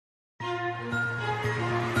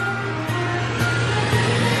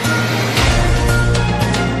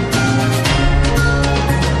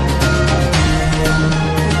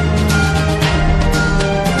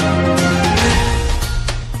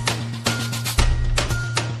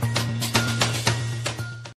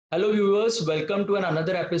Hello, viewers. Welcome to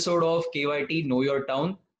another episode of KYT Know Your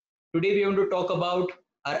Town. Today, we are going to talk about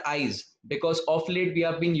our eyes because of late we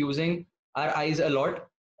have been using our eyes a lot.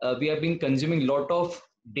 We have been consuming a lot of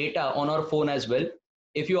data on our phone as well.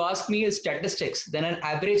 If you ask me statistics, then an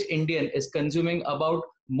average Indian is consuming about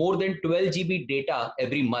more than 12 GB data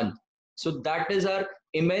every month. So that is our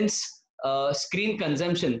immense screen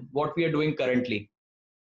consumption, what we are doing currently.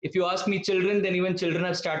 If you ask me children, then even children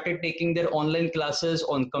have started taking their online classes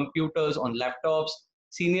on computers, on laptops.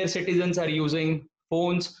 Senior citizens are using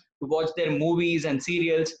phones to watch their movies and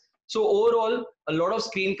serials. So overall, a lot of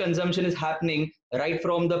screen consumption is happening right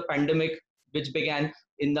from the pandemic, which began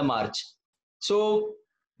in the March. So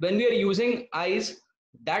when we are using eyes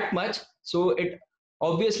that much, so it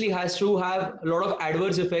obviously has to have a lot of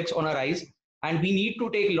adverse effects on our eyes, and we need to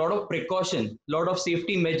take a lot of precaution, a lot of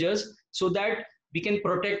safety measures, so that we can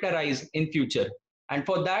protect our eyes in future. And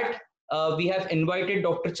for that, we have invited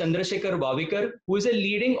Dr. Chandrashekhar Wavikar, who is a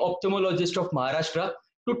leading ophthalmologist of Maharashtra,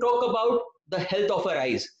 to talk about the health of our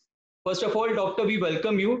eyes. First of all, Doctor, we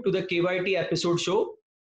welcome you to the KYT episode show.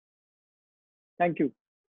 Thank you.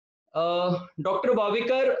 Dr.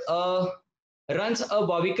 Wavikar runs a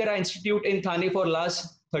Wavikar Institute in Thane for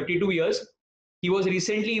last 32 years. He was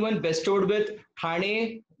recently even bestowed with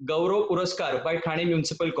Thane Gaurav Puraskar by Thane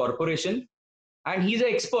Municipal Corporation, and he's an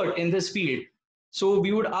expert in this field. So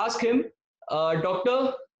we would ask him,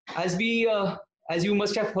 Doctor, as we, as you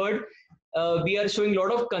must have heard, we are showing a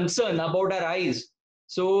lot of concern about our eyes.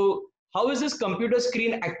 So how is this computer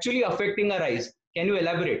screen actually affecting our eyes? Can you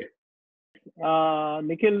elaborate?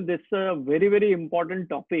 Nikhil, this is a very, very important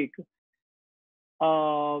topic.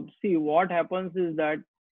 See, what happens is that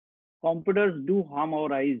computers do harm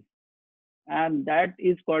our eyes, and that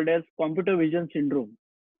is called as computer vision syndrome.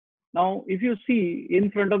 Now, if you see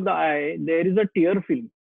in front of the eye, there is a tear film,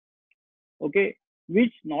 okay,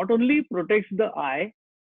 which not only protects the eye,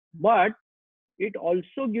 but it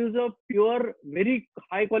also gives a pure, very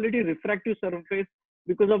high quality refractive surface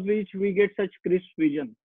because of which we get such crisp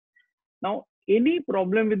vision. Now, any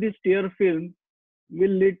problem with this tear film will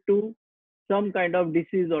lead to some kind of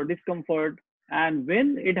disease or discomfort. And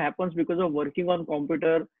when it happens because of working on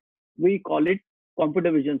computer, we call it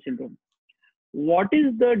computer vision syndrome. What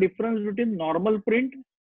is the difference between normal print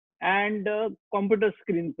and computer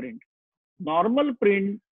screen print? Normal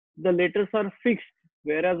print, the letters are fixed,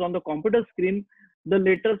 whereas on the computer screen, the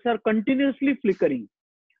letters are continuously flickering.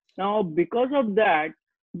 Now, because of that,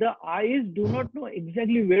 the eyes do not know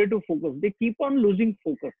exactly where to focus. They keep on losing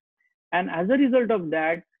focus. And as a result of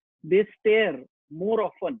that, they stare more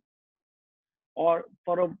often, or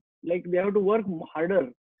for a, like they have to work harder.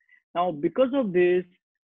 Now, because of this,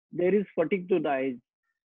 there is fatigue to the eyes.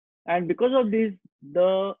 And because of this,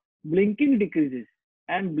 the blinking decreases.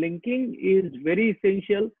 And blinking is very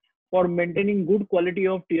essential for maintaining good quality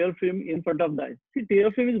of tear film in front of the eyes. See,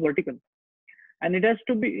 tear film is vertical, and it has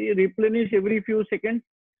to be replenished every few seconds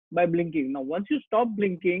by blinking. Now, once you stop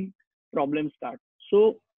blinking, problems start.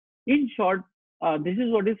 So, in short, this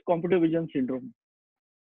is what is computer vision syndrome.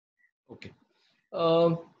 Okay.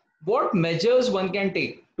 Uh, what measures one can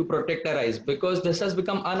take to protect our eyes? Because this has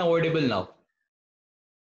become unavoidable now.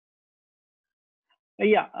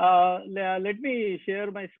 Yeah, let me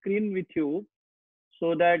share my screen with you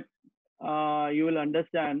so that you will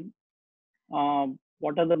understand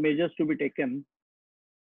what are the measures to be taken.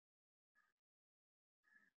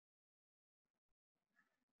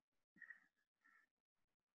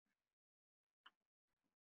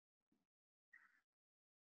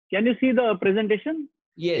 Can you see the presentation?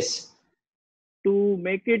 Yes. To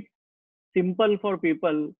make it simple for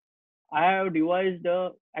people, I have devised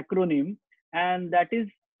a acronym, and that is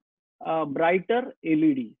brighter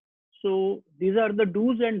LED. So these are the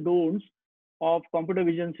do's and don'ts of computer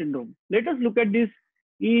vision syndrome. Let us look at this,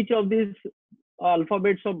 each of these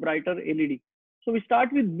alphabets of brighter LED. So we start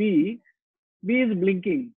with B. B is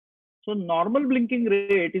blinking. So normal blinking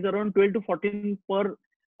rate is around 12 to 14 per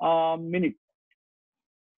minute.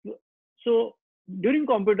 So during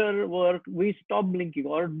computer work, we stop blinking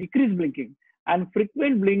or decrease blinking. And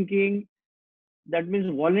frequent blinking, that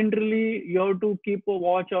means voluntarily you have to keep a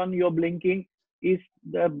watch on your blinking, is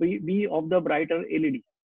the B of the brighter LED.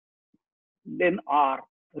 Then R,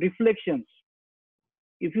 reflections.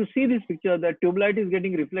 If you see this picture, the tube light is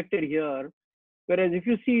getting reflected here. Whereas if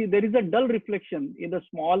you see, there is a dull reflection in the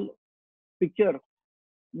small picture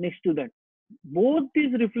next to that. Both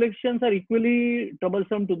these reflections are equally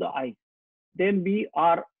troublesome to the eye. Then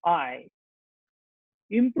BRI,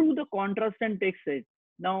 improve the contrast and text size.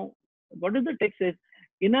 Now, what is the text size?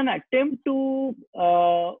 In an attempt to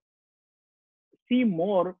see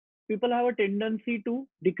more, people have a tendency to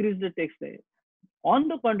decrease the text size. On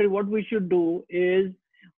the contrary, what we should do is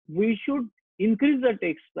we should increase the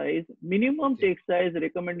text size. Minimum Okay. text size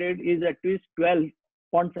recommended is at least 12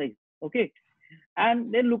 font size. Okay.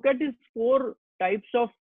 And then look at these four types of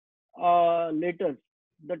letters.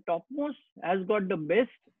 The topmost has got the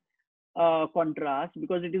best contrast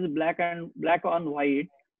because it is black on white,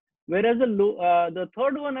 whereas the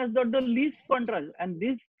third one has got the least contrast, and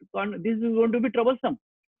this is going to be troublesome.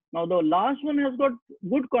 Now the last one has got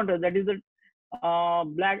good contrast, that is the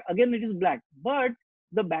black. Again, it is black, but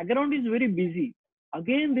the background is very busy.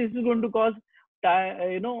 Again, this is going to cause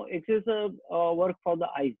excessive work for the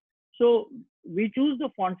eyes. So we choose the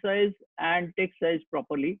font size and text size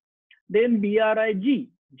properly. Then G.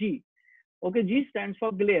 Okay, G stands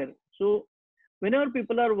for glare. So whenever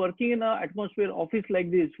people are working in an atmosphere office like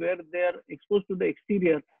this, where they are exposed to the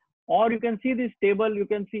exterior, or you can see this table, you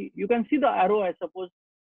can see the arrow, I suppose.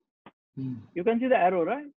 Hmm. You can see the arrow,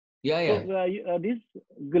 right? Yeah, So yeah. this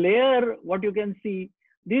glare, what you can see,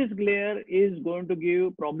 this glare is going to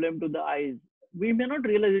give problem to the eyes. We may not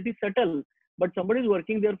realize it is subtle, but somebody is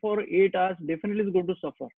working there for 8 hours, definitely is going to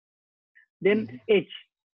suffer. Then Mhm.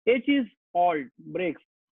 H is halt, breaks.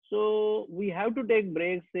 So we have to take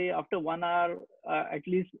breaks, say after 1 hour, at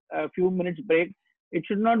least a few minutes break. It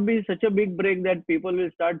should not be such a big break that people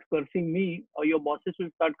will start cursing me or your bosses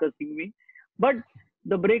will start cursing me. But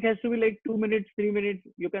the break has to be like 2 minutes, 3 minutes.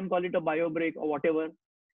 You can call it a bio break or whatever,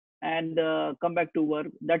 and come back to work.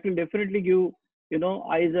 That will definitely give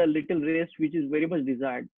eyes a little rest, which is very much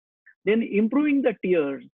desired. Then improving the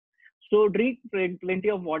tears. So drink plenty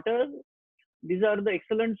of water. These are the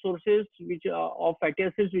excellent sources which are of fatty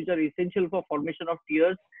acids which are essential for formation of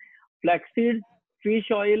tears. Flaxseed, fish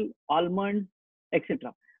oil, almonds,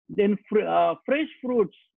 etc. Then fresh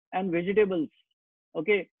fruits and vegetables.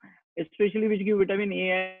 Okay, especially which give vitamin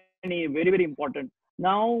A and A, very very important.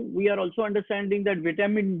 Now we are also understanding that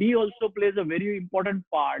vitamin D also plays a very important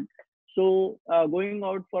part. So going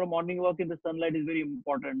out for a morning walk in the sunlight is very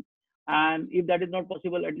important. And if that is not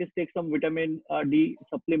possible, at least take some vitamin D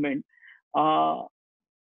supplement. Uh,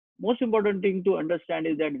 Most important thing to understand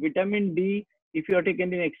is that vitamin D, if you are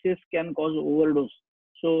taken in excess, can cause overdose.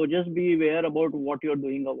 So just be aware about what you're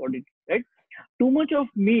doing about it, right? Too much of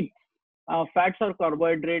meat, fats or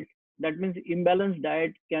carbohydrates, that means imbalanced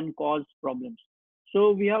diet can cause problems.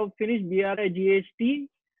 So we have finished BRIGHT,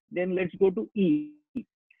 then let's go to E.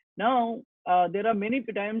 Now, there are many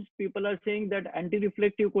times people are saying that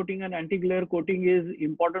anti-reflective coating and anti-glare coating is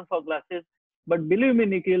important for glasses. But believe me,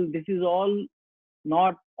 Nikhil, this is all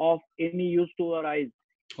not of any use to our eyes.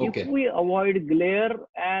 If Okay. we avoid glare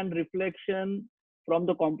and reflection from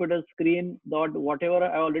the computer screen, that whatever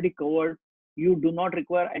I already covered, you do not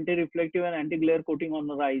require anti-reflective and anti-glare coating on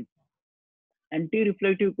the eyes.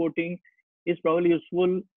 Anti-reflective coating is probably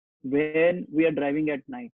useful when we are driving at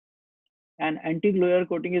night, and anti-glare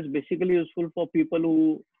coating is basically useful for people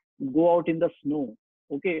who go out in the snow,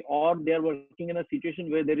 okay, or they are working in a situation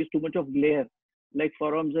where there is too much of glare. Like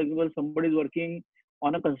for example, somebody is working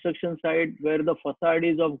on a construction site where the facade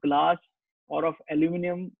is of glass or of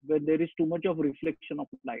aluminum, where there is too much of reflection of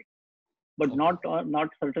light, but Okay. not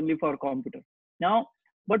certainly for computer. Now,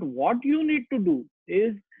 but what you need to do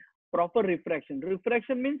is proper refraction.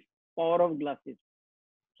 Refraction means power of glasses.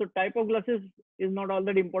 So type of glasses is not all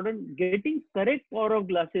that important. Getting correct power of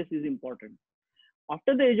glasses is important.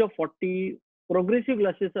 After the age of 40, progressive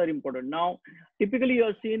glasses are important. Now, typically you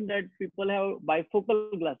have seen that people have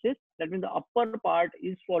bifocal glasses. That means the upper part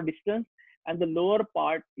is for distance and the lower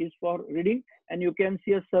part is for reading. And you can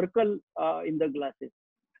see a circle in the glasses.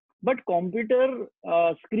 But computer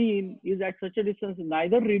screen is at such a distance,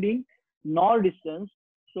 neither reading nor distance.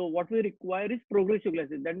 So what we require is progressive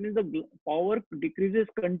glasses. That means the power decreases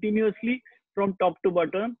continuously from top to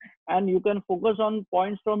bottom, and you can focus on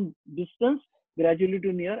points from distance gradually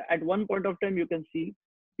to near. At one point of time, you can see,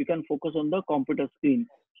 you can focus on the computer screen.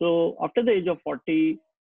 So after the age of 40,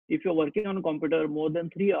 if you're working on a computer more than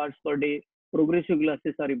 3 hours per day, progressive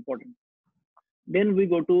glasses are important. Then we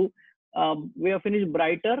go to, we have finished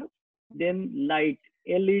brighter, then light,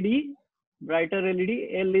 LED, brighter LED,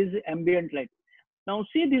 L is ambient light. Now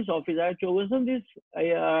see this office, I have chosen this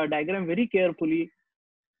diagram very carefully.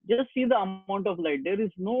 Just see the amount of light. There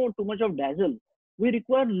is no too much of dazzle. We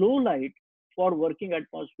require low light for working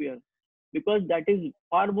atmosphere because that is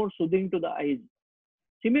far more soothing to the eyes.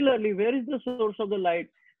 Similarly, where is the source of the light?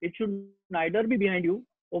 It should neither be behind you,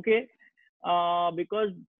 okay,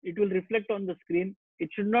 because it will reflect on the screen. It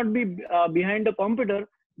should not be behind the computer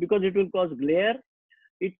because it will cause glare.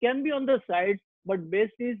 It can be on the sides, but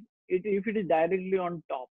best is if it is directly on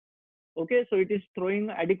top. Okay, so it is throwing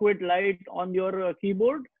adequate light on your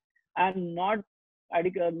keyboard and not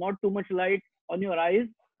too much light on your eyes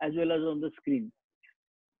as well as on the screen.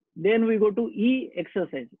 Then we go to E,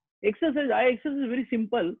 exercise. Eye exercise is very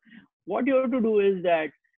simple. What you have to do is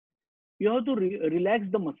that you have to relax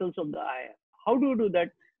the muscles of the eye. How do you do that?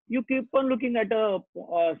 You keep on looking at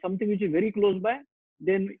something which is very close by,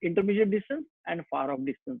 then intermediate distance and far off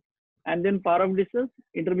distance, and then far off distance,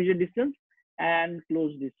 intermediate distance, and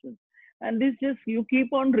close distance. And this just you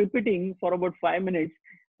keep on repeating for about 5 minutes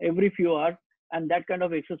every few hours, and that kind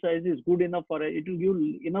of exercise is good enough for it. It will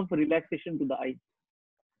give enough relaxation to the eye.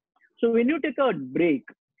 So when you take a break,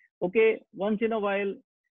 okay, once in a while,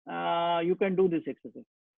 you can do this exercise.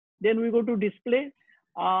 Then we go to display.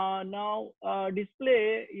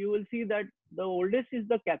 Display, you will see that the oldest is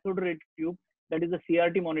the cathode ray tube, that is the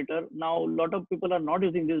CRT monitor. Now, a lot of people are not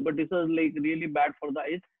using this, but this is like really bad for the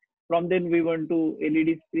eyes. From then we went to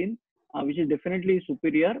LED screen, which is definitely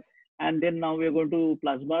superior. And then now we are going to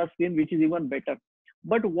plasma screen, which is even better.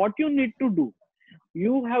 But what you need to do,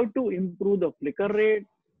 you have to improve the flicker rate,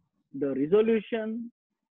 the resolution,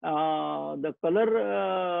 the color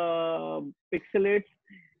pixelates,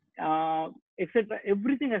 etc.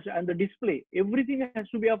 Everything has to, and the display, everything has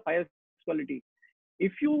to be of highest quality.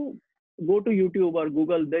 If you go to YouTube or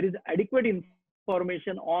Google, there is adequate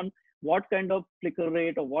information on what kind of flicker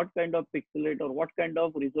rate or what kind of pixelate or what kind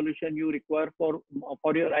of resolution you require for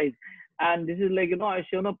your eyes. And this is like, I've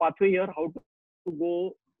shown a pathway here how to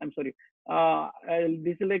go. I'm sorry.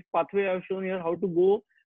 This is like pathway I've shown here how to go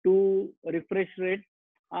to refresh rate.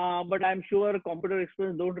 But I'm sure computer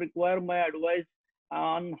experts don't require my advice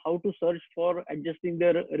on how to search for adjusting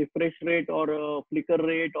their refresh rate or flicker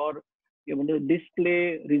rate or the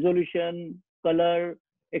display resolution, color,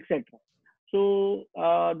 etc. So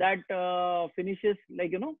that finishes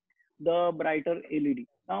like the brighter LED.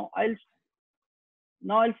 Now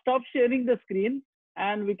I'll stop sharing the screen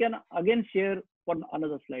and we can again share for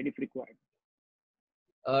another slide if required.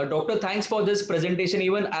 Doctor, thanks for this presentation.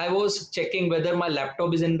 Even I was checking whether my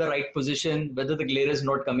laptop is in the right position, whether the glare is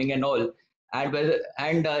not coming and all,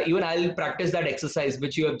 and even I'll practice that exercise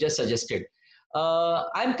which you have just suggested.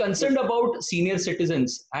 I'm concerned about senior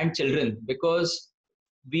citizens and children because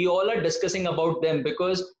we all are discussing about them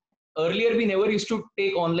because earlier we never used to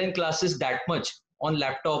take online classes that much on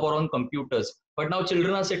laptop or on computers, but now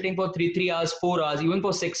children are sitting for 3 hours, 4 hours, even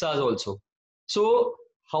for 6 hours also. So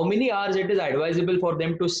how many hours it is advisable for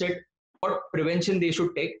them to sit, what prevention they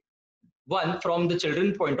should take, one from the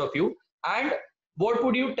children point of view, and what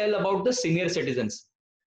would you tell about the senior citizens?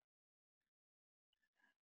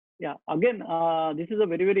 Yeah, again, this is a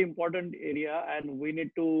very, very important area and we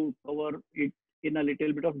need to cover it in a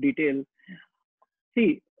little bit of detail.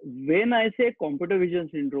 See, when I say computer vision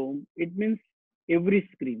syndrome, it means every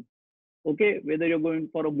screen. Okay, whether you're going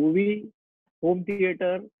for a movie, home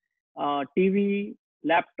theater, TV,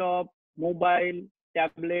 laptop, mobile,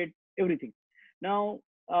 tablet, everything. Now,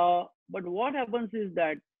 but what happens is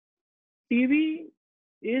that TV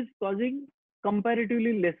is causing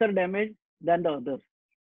comparatively lesser damage than the others.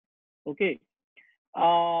 Okay.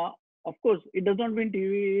 Of course, it does not mean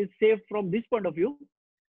TV is safe from this point of view,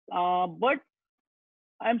 but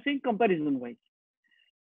I'm saying comparison wise.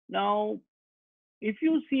 Now, if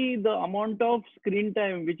you see the amount of screen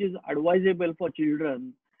time which is advisable for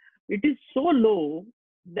children, it is so low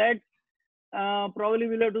that probably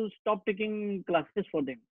we'll have to stop taking classes for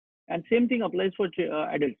them. And same thing applies for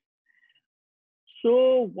adults.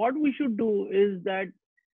 So what we should do is that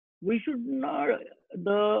we should not,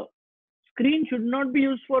 the screen should not be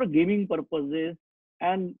used for gaming purposes.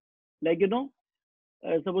 And like,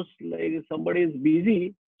 suppose like somebody is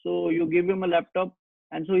busy, so you give him a laptop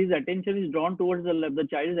and so his attention is drawn towards the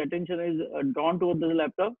child's attention is drawn towards the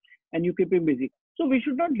laptop and you keep him busy. So we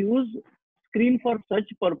should not use screen for such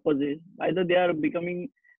purposes. Either they are becoming,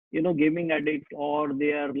 gaming addict or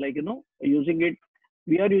they are like, using it.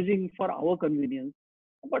 We are using for our convenience,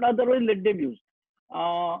 but otherwise let them use.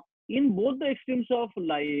 In both the extremes of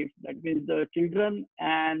life, that means the children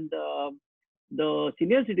and the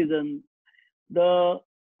senior citizen, the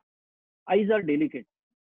eyes are delicate.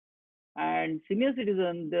 And senior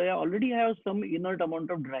citizen, they already have some inert amount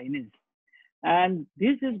of dryness. And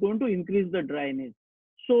this is going to increase the dryness.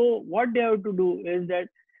 So what they have to do is that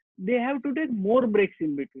they have to take more breaks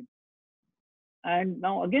in between. And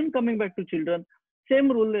now again, coming back to children, same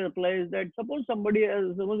rule applies that suppose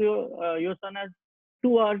your son has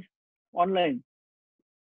 2 hours online.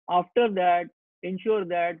 After that, ensure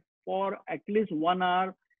that for at least 1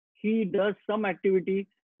 hour, he does some activity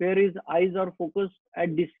where his eyes are focused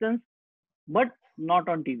at distance, but not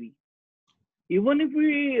on TV. Even if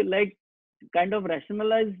we like kind of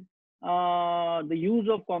rationalize the use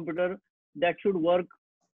of computer that should work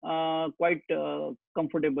quite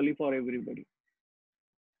comfortably for everybody.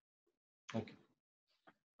 Okay.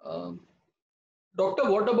 Um, Doctor,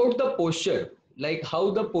 what about the posture? Like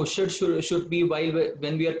how the posture should be while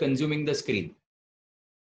when we are consuming the screen?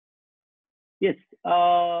 Yes,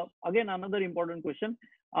 again, another important question.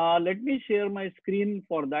 Let me share my screen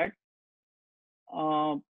for that.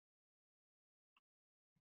 Uh,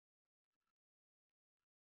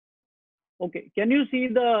 okay, can you see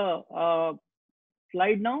the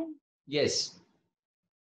slide now? Yes.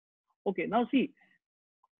 Okay, now see,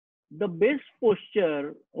 the best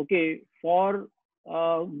posture, okay, for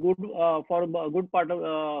good part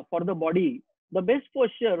of for the body, the best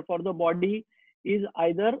posture for the body is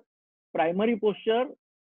either primary posture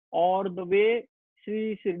or the way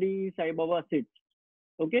Sri Shirdi Sai Baba sits,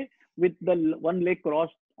 okay, with the one leg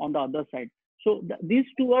crossed on the other side. So these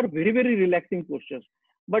two are very, very relaxing postures.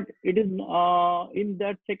 But it is in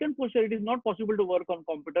that second posture, it is not possible to work on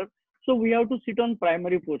computer. So we have to sit on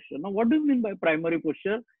primary posture. Now, what do you mean by primary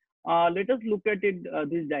posture? Let us look at it,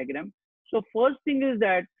 this diagram. So first thing is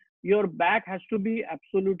that your back has to be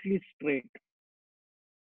absolutely straight.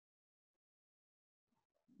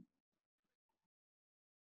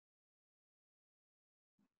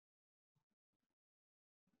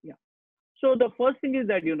 Yeah. So the first thing is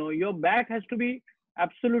that, your back has to be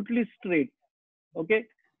absolutely straight. Okay.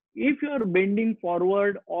 If you are bending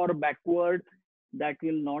forward or backward, that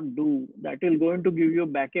will not do. That will going to give you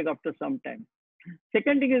backache after some time.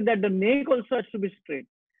 Second thing is that the neck also has to be straight.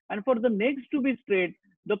 And for the necks to be straight,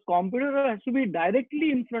 the computer has to be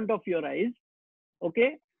directly in front of your eyes.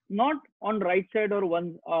 Okay. Not on right side or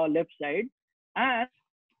one left side. And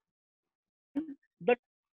the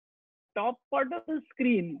top part of the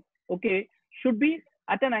screen, okay, should be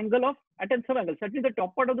at an angle of, at some angle. So that means the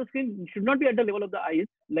top part of the screen should not be at the level of the eyes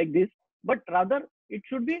like this, but rather it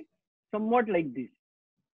should be somewhat like this.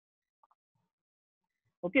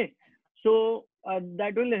 Okay. So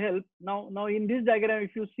that will help. Now in this diagram,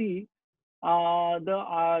 if you see,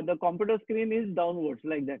 the computer screen is downwards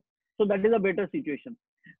like that. So that is a better situation,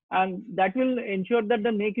 and that will ensure that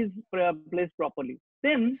the neck is placed properly.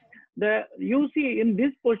 Then you see in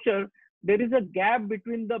this posture there is a gap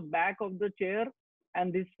between the back of the chair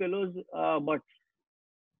and this fellow's butt.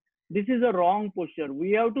 This is a wrong posture.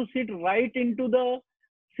 We have to sit right into the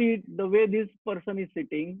seat the way this person is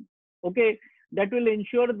sitting. Okay, that will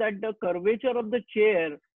ensure that the curvature of the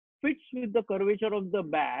chair fits with the curvature of the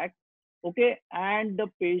back. Okay, and the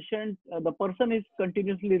person is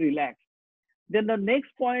continuously relaxed. Then the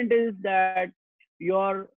next point is that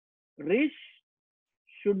your wrist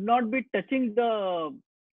should not be touching the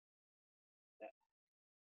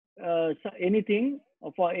anything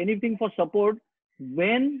for support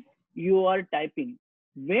when you are typing.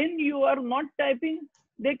 When you are not typing,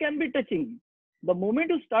 they can be touching. The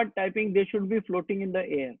moment you start typing, they should be floating in the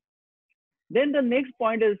air. Then the next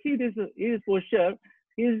point is, see this his posture.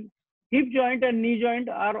 His hip joint and knee joint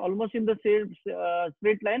are almost in the same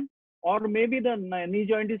straight line, or maybe the knee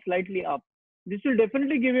joint is slightly up. This will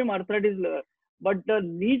definitely give him arthritis. But the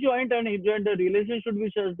knee joint and hip joint, the relation should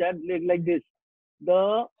be such that like this.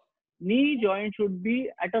 The knee joint should be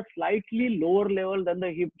at a slightly lower level than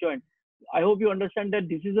the hip joint. I hope you understand that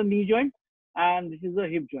this is a knee joint and this is a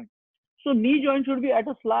hip joint. So knee joint should be at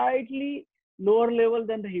a slightly lower level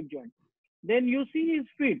than the hip joint. Then you see his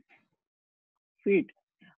feet.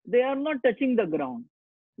 They are not touching the ground.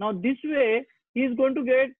 Now this way, he is going to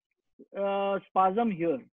get spasm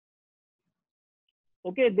here.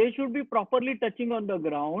 Okay, they should be properly touching on the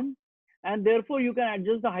ground, and therefore you can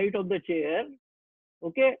adjust the height of the chair.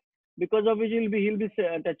 Okay, because of which he'll be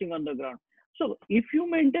touching on the ground. So if you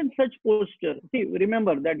maintain such posture, see,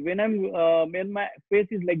 remember that when my face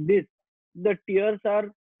is like this, the tears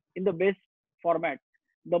are in the best format.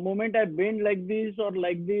 The moment I bend like this or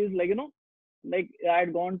like this, like I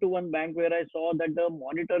had gone to one bank where I saw that the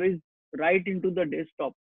monitor is right into the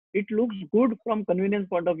desktop. It looks good from convenience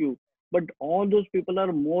point of view, but all those people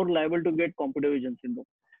are more liable to get computer vision syndrome.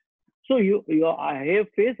 So your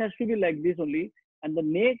face has to be like this only, and the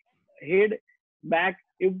neck, head, back,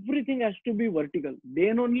 everything has to be vertical.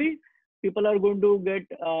 Then only people are going to get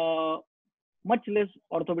much less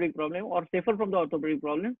orthopedic problem or safer from the orthopedic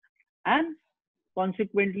problem, and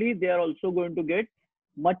consequently they are also going to get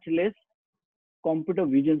much less computer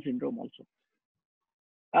vision syndrome also.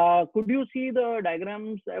 Could you see the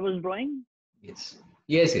diagrams I was drawing? Yes.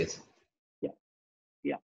 Yes. Yes. Yeah.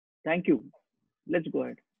 Yeah. Thank you. Let's go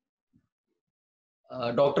ahead.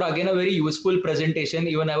 Doctor, again, a very useful presentation.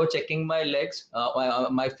 Even I was checking my legs,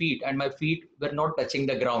 my feet, and my feet were not touching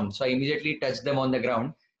the ground. So I immediately touched them on the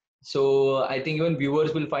ground. So I think even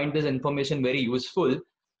viewers will find this information very useful.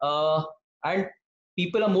 And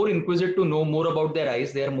people are more inquisitive to know more about their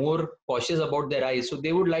eyes. They are more cautious about their eyes. So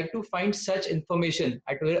they would like to find such information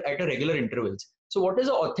at a regular intervals. So what is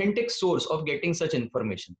the authentic source of getting such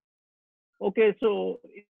information? Okay, so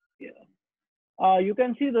you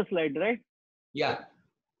can see the slide, right? Yeah.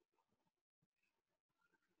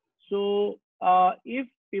 So if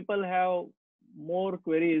people have more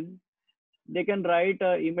queries, they can write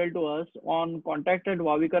an email to us on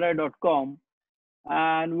contact@wavikara.com,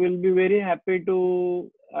 and we'll be very happy to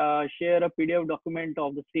share a PDF document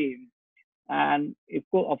of the same. And if,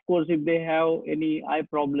 of course, if they have any eye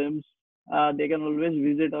problems, they can always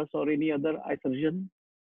visit us or any other eye surgeon.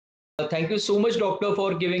 Thank you so much, Doctor,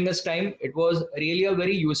 for giving us time. It was really a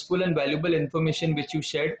very useful and valuable information which you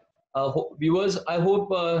shared. Viewers, I hope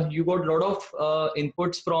you got a lot of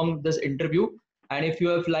inputs from this interview. And if you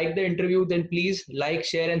have liked the interview, then please like,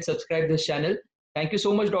 share, and subscribe this channel. Thank you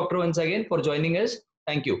so much, Doctor, once again for joining us.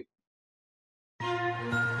 Thank you.